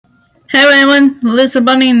everyone,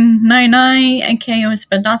 Lisabonny99 and KO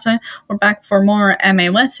Dawson. We're back for more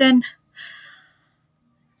anime lesson.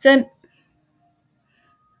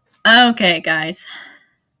 Okay, guys.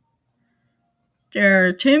 There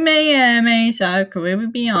are too many animes, I could really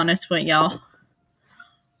be honest with y'all.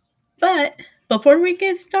 But before we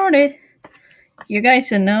get started, you guys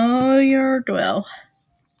should know your drill.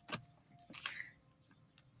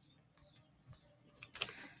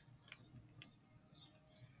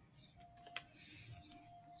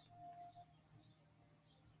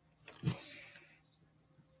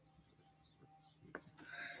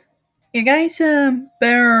 You guys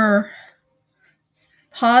better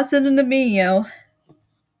pause it in the video.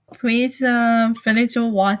 Please finish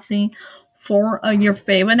watching 4 of your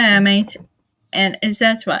favorite animes and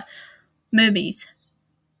etc. Movies,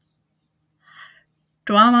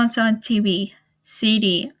 dramas on TV,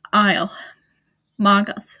 CD, aisle,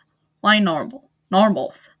 mangas, light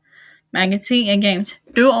novels, magazine and games.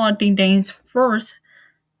 Do all the things first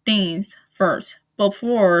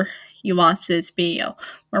before you watch this video.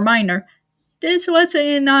 Reminder, this was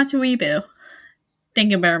a not review.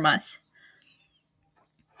 Thank you very much.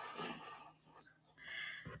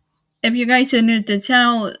 If you guys are new to the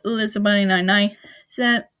channel, Lisabonny99,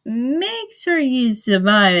 so make sure you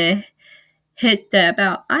subscribe it. Hit the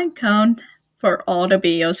about icon for all the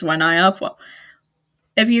videos when I upload.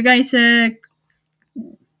 If you guys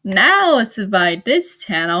now subscribe this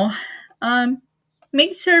channel,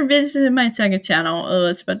 make sure to visit my second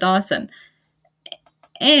channel, Dawson,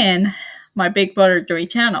 and my Big Brother 3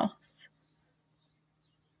 channels.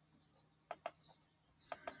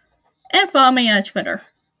 And follow me on Twitter.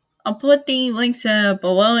 I'll put the links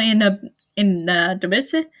below in the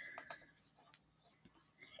description.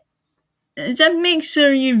 Just make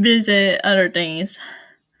sure you visit other things.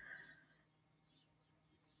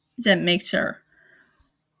 Just make sure.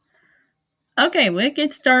 Okay, we'll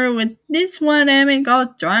get started with this one anime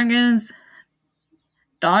called Dogma.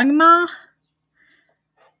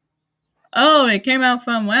 Oh, it came out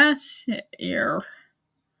from last year.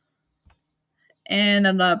 And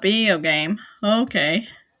the video game. Okay.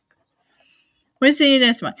 We'll see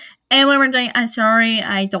this one. And one more thing, I'm sorry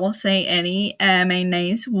I don't say any anime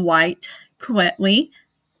names right correctly.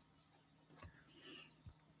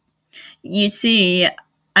 You see,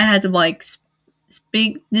 I had to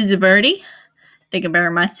speak disability. Thank you very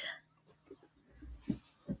much.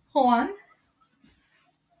 Hold on.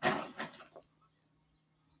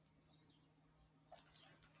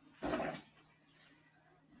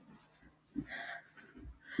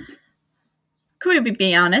 Could we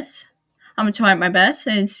be honest? I'm going to try my best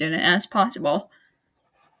as soon as possible.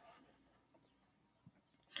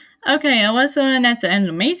 Okay, I was looking at the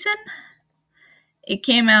animation. It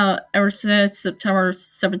came out ever since September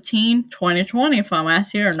 17, 2020 from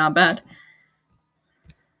last year. Not bad.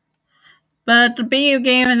 But the video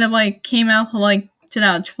game came out for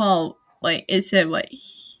 2012. It said right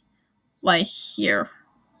here.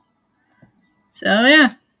 So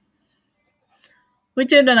yeah. We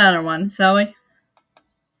did another one, shall we?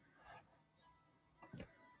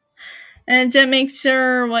 And just make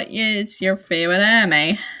sure what is your favorite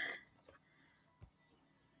anime.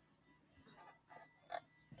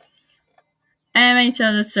 Anime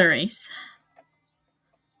television series.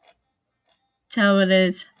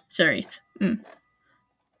 Television series.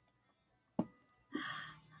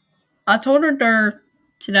 October 3rd,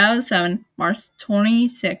 2007, March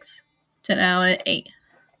 26, 2008.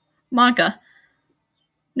 Manga.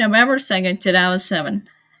 November 2nd, 2007.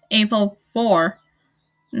 April 4,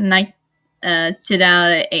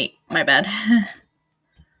 2008. My bad.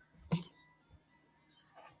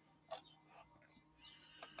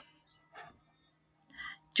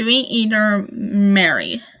 Dream Eater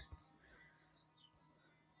Mary.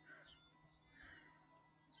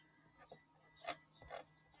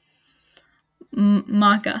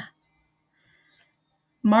 Manga.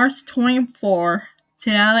 March 24,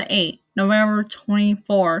 2008. November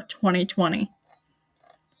 24, 2020.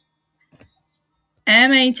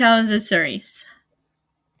 Anime television series.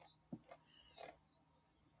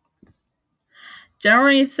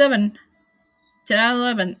 January 7,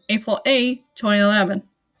 2011. April 8, 2011.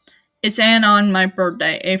 It's on my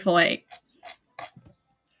birthday, April 8.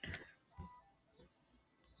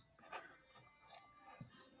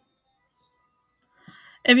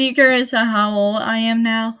 If you're curious how old I am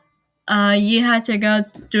now, you have to go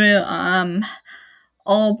through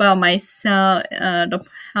all about myself, the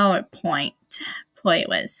PowerPoint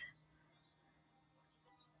playlist.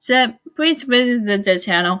 So please visit the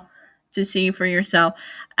channel to see for yourself.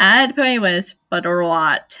 I had playlists, but a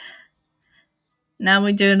lot. Now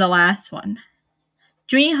we do the last one.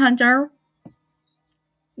 Dream Hunter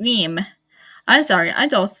Meme. I'm sorry, I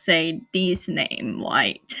don't say these name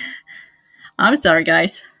right. I'm sorry,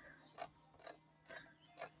 guys.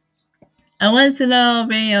 A little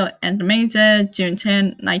video animated June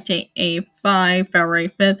 10, 1985, February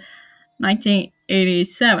 5th,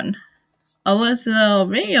 1987. A little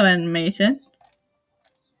video animation.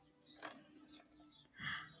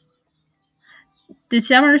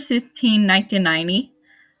 December 16, 1990.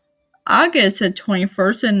 August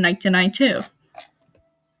 21st, 1992.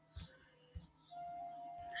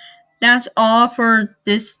 That's all for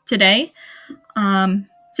this today.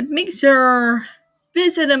 So make sure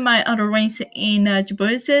visit my other links in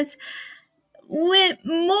Djibouti with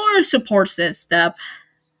more support stuff.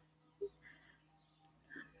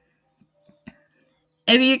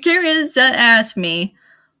 If you're curious, ask me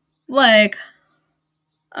like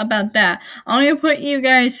about that. I'm gonna put you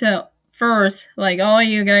guys first, like all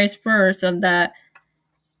you guys first, so that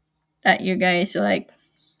you guys like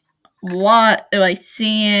what like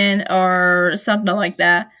seeing or something like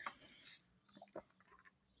that.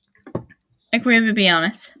 I could be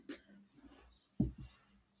honest.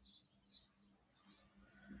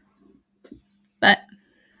 But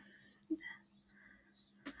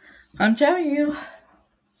I'm telling you,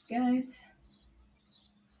 guys.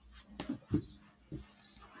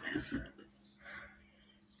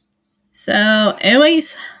 So,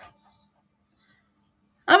 anyways,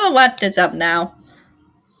 I'm gonna wrap this up now.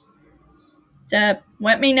 So,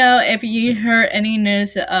 let me know if you heard any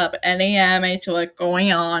news of any animes what's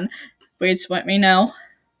going on. Please let me know.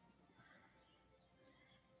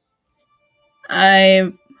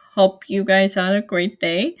 I hope you guys had a great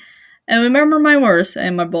day. And remember my words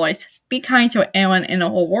and my voice. Be kind to anyone in the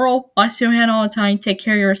whole world. Wash your hand all the time. Take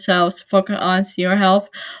care of yourselves. Focus on your health.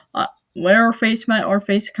 Wear a face mask or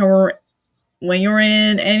face cover when you're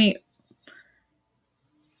in any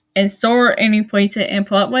store any place in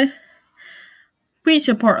public. Please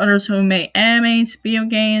support others who make animes, video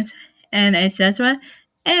games, and etc.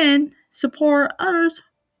 And support others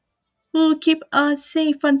who keep us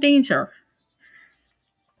safe from danger.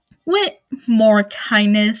 With more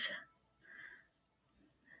kindness,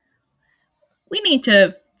 we need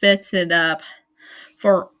to fix it up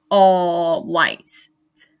for all whites.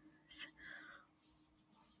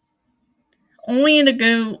 Only to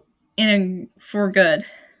go in for good.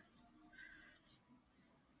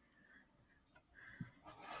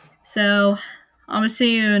 So, I'm gonna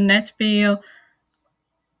see you in the next video.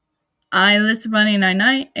 I Elizabeth Bunny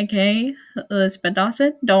 99, aka Elizabeth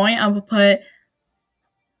Dawson. Don't worry, I will put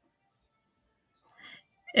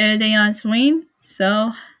everything on screen.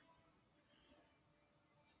 So,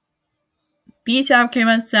 peace out, keep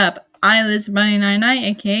on step. I Elizabeth Bunny 99,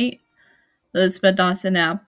 aka Elizabeth Dawson now.